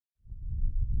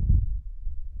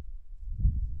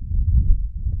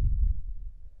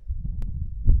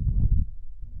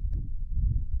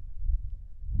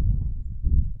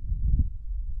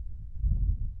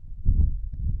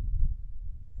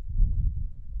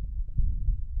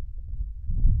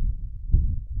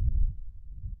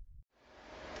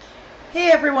Hey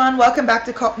everyone, welcome back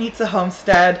to Cop Needs a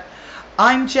Homestead.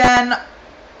 I'm Jen.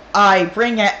 I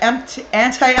bring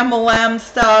anti-MLM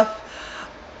stuff,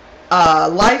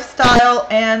 lifestyle,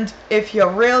 and if you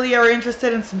really are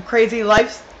interested in some crazy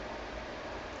life,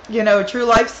 true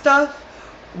life stuff,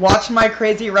 watch my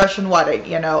crazy Russian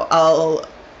wedding. I'll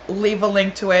leave a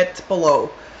link to it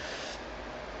below.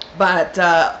 But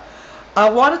I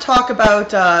want to talk about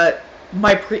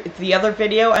the other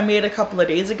video I made a couple of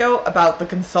days ago about the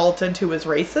consultant who was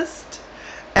racist,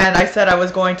 and I said I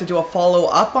was going to do a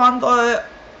follow-up on the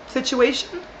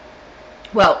situation.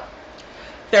 Well,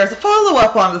 there's a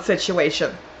follow-up on the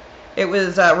situation. It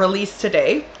was released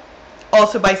today,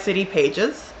 also by City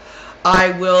Pages.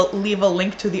 I will leave a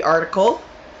link to the article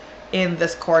in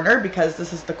this corner, because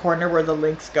this is the corner where the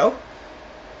links go.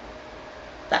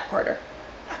 That corner.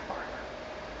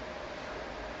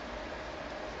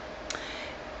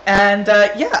 And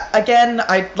yeah, again,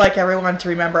 I'd like everyone to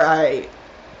remember I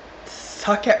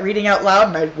suck at reading out loud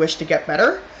and I wish to get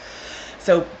better.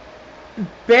 So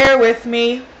bear with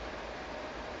me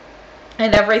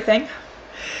and everything.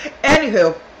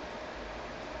 Anywho,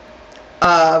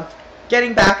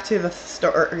 getting back to the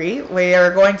story, we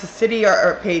are going to City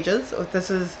Pages.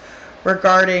 This is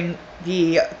regarding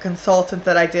the consultant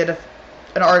that I did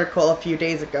an article a few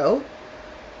days ago.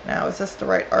 Now, is this the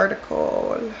right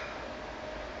article?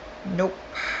 Nope.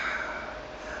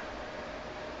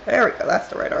 There we go, that's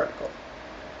the right article.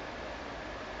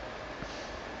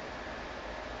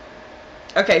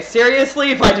 Okay,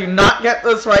 seriously, if I do not get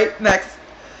this right next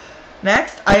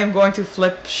I am going to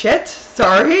flip shit.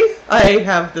 Sorry, I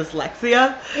have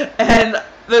dyslexia, and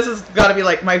this has got to be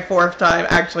like my 4th time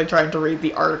actually trying to read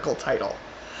the article title.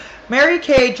 Mary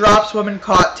Kay drops woman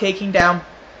caught taking down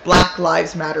Black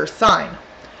Lives Matter sign.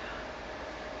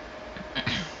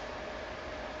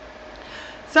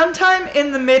 Sometime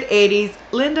in the mid-'80s,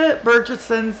 Linda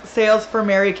Burgesson's sales for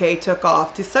Mary Kay took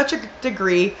off to such a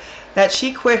degree that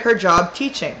she quit her job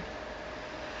teaching.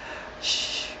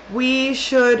 We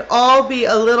should all be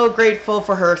a little grateful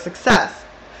for her success.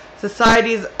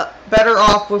 Society's better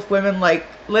off with women like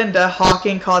Linda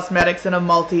hawking cosmetics in a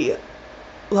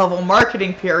multi-level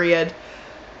marketing pyramid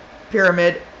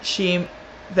scheme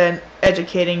than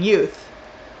educating youth.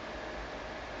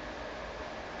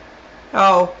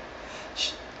 Oh.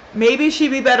 Maybe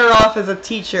she'd be better off as a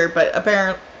teacher, but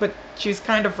she's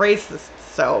kind of racist,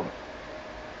 so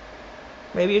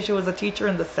maybe if she was a teacher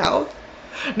in the South?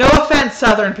 No offense,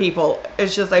 Southern people.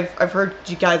 It's just I've heard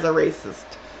you guys are racist.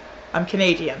 I'm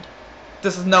Canadian.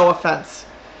 This is no offense.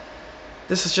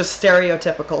 This is just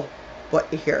stereotypical what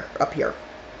you hear up here.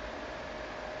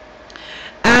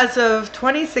 As of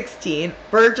 2016,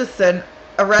 Burgesson,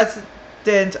 a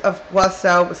resident of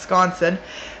Wausau, Wisconsin,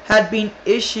 had been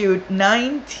issued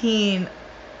 19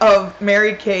 of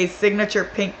Mary Kay's signature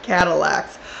pink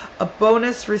Cadillacs, a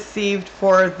bonus received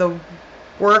for the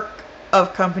work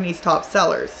of company's top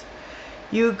sellers.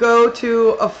 You go to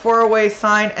a 4-way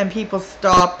sign and people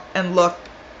stop and look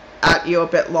at you a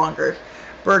bit longer,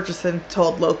 Burgesson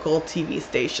told local TV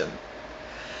station.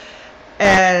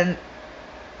 And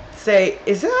say,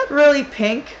 is that really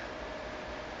pink?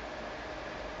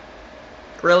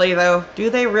 Really though? Do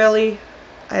they really?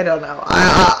 I don't know.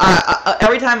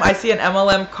 Every time I see an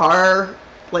MLM car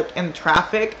like in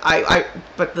traffic,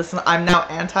 but listen, I'm now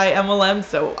anti-MLM,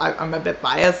 so I'm a bit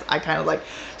biased. I kind of like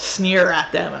sneer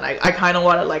at them, and I kind of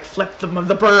want to like flip them of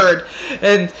the bird,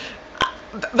 and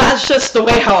that's just the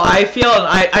way how I feel, and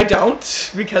I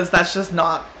don't, because that's just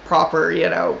not proper,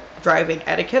 driving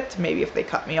etiquette. Maybe if they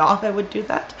cut me off, I would do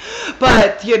that,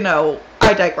 but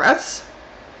I digress.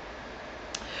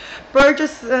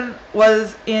 Burgesson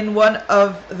was in one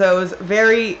of those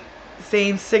very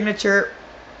same signature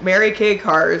Mary Kay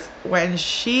cars when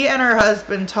she and her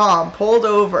husband Tom pulled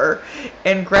over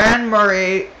in Grand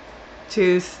Marais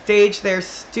to stage their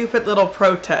stupid little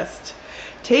protest,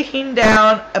 taking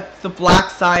down the Black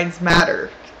Signs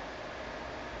Matter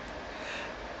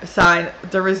sign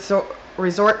the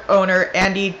resort owner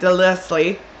Andy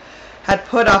DeLeslie had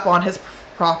put up on his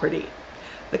property.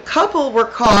 The couple were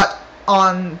caught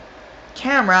on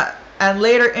camera and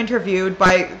later interviewed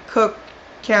by Cook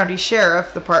County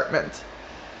Sheriff Department.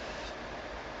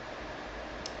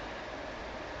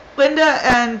 Linda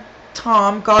and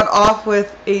Tom got off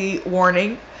with a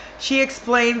warning. She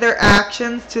explained their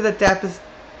actions to the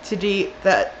deputy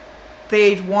that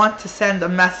they'd want to send a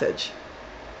message.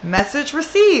 Message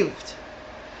received.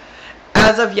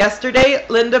 As of yesterday,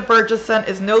 Linda Burgesson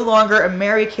is no longer a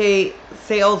Mary Kay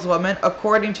saleswoman,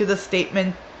 according to the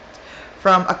statement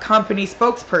from a company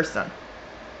spokesperson.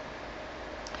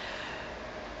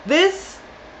 This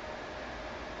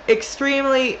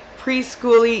extremely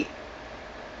preschool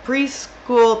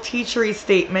teachery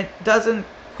statement doesn't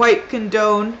quite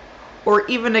condone or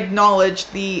even acknowledge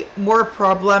the more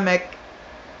problematic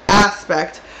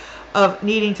aspect of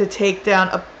needing to take down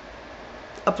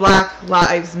a Black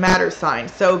Lives Matter sign.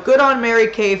 So good on Mary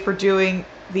Kay for doing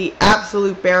the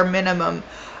absolute bare minimum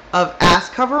of ass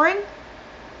covering.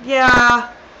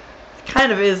 Yeah, it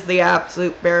kind of is the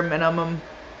absolute bare minimum.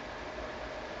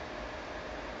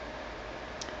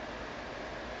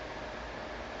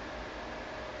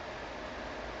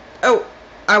 Oh,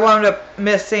 I wound up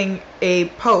missing a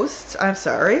post. I'm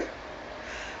sorry.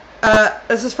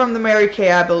 This is from the Mary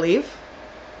Kay, I believe.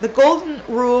 The golden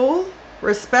rule,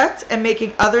 respect, and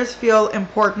making others feel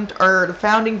important are the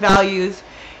founding values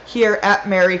here at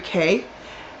Mary Kay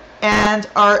and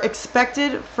are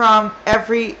expected from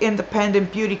every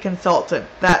independent beauty consultant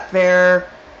that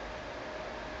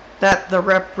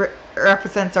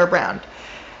represents our brand.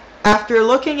 After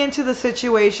looking into the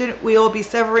situation, we will be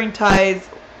severing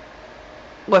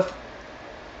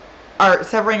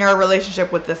our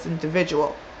relationship with this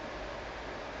individual.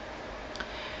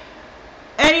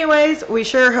 Anyways, we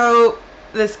sure hope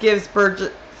this gives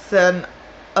Burgesson,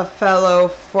 a fellow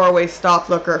four-way stop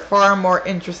looker, far more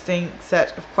interesting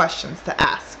set of questions to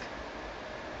ask.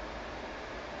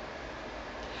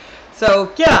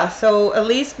 So yeah, so at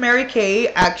least Mary Kay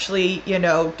actually,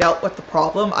 dealt with the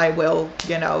problem. I will,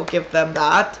 give them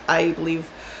that. I believe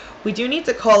we do need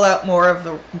to call out more of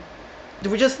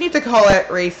we just need to call out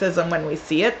racism when we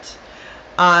see it.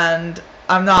 And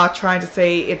I'm not trying to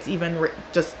say it's even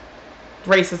just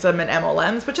racism and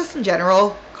MLMs, but just in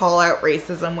general, call out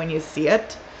racism when you see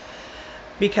it.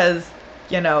 Because,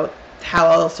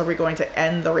 how else are we going to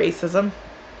end the racism?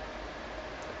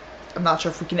 I'm not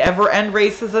sure if we can ever end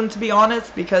racism, to be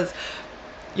honest, because,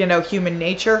 human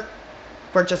nature,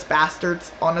 we're just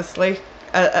bastards, honestly.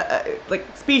 Like,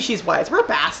 species-wise, we're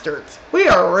bastards. We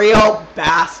are real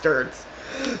bastards.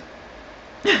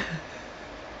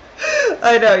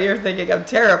 I know, you're thinking I'm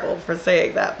terrible for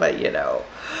saying that, but, you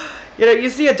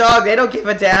see a dog, they don't give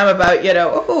a damn about,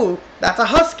 oh, that's a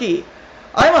husky.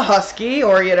 I'm a husky,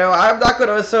 or, I'm not going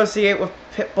to associate with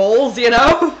pit bulls,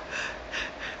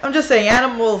 I'm just saying,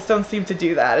 animals don't seem to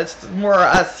do that. It's more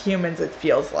us humans, it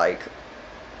feels like.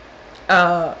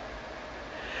 Yeah,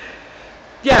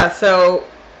 so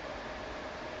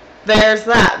there's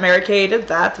that. Mary Kay did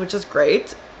that, which is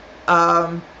great.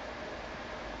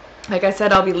 Like I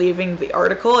said, I'll be leaving the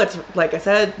article. It's, like I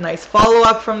said, nice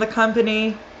follow-up from the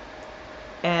company.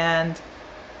 And,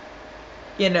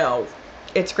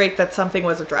 it's great that something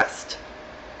was addressed.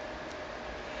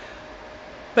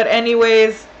 But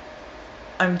anyways,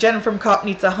 I'm Jen from Cop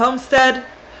Needs a Homestead.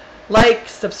 Like,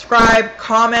 subscribe,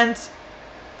 comment,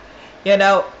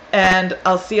 and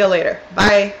I'll see you later.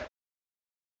 Bye.